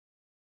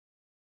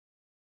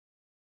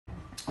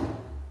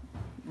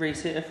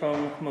Rhys here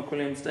from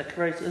McWilliams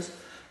Decorators.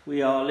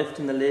 We are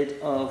lifting the lid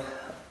of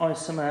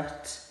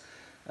Isomat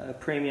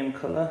Premium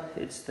Colour.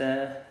 It's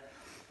their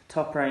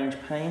top range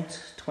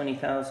paint,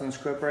 20,000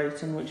 scrub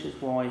rating, which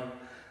is why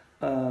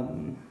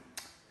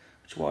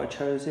I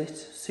chose it.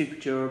 Super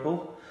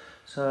durable.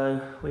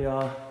 So we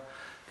are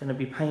going to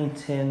be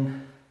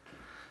painting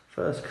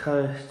first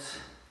coat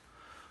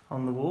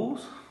on the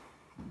walls.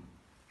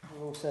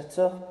 We're all set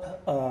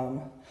up.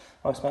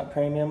 Isomat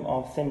Premium,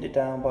 I've thinned it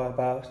down by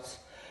about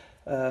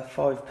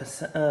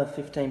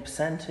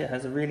 15%. It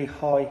has a really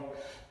high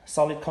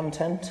solid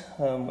content,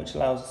 which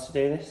allows us to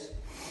do this.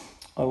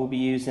 I will be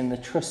using the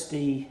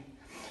trusty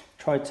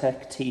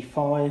TriTech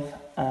T5,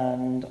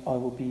 and I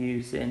will be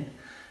using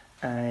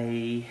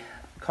a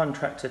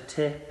contractor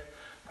tip,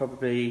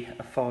 probably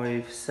a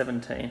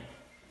 517.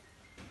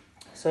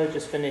 So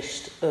just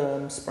finished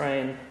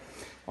spraying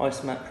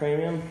Isomat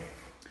Premium.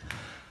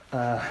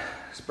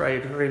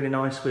 Sprayed really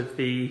nice with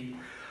the,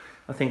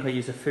 I think I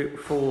used a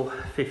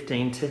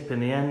 415 tip in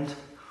the end.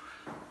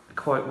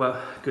 Quite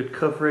well, good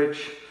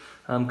coverage.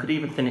 Could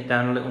even thin it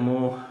down a little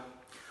more.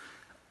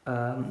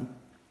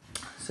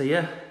 So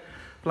yeah,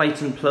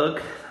 blatant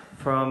plug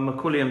from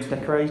McWilliams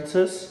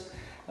Decorators.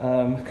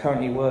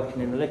 Currently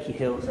working in the Licky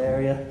Hills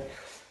area.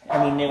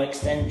 Any new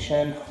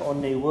extension or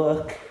new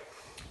work,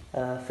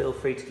 feel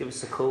free to give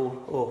us a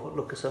call or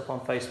look us up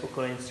on Facebook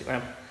or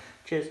Instagram.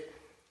 Cheers.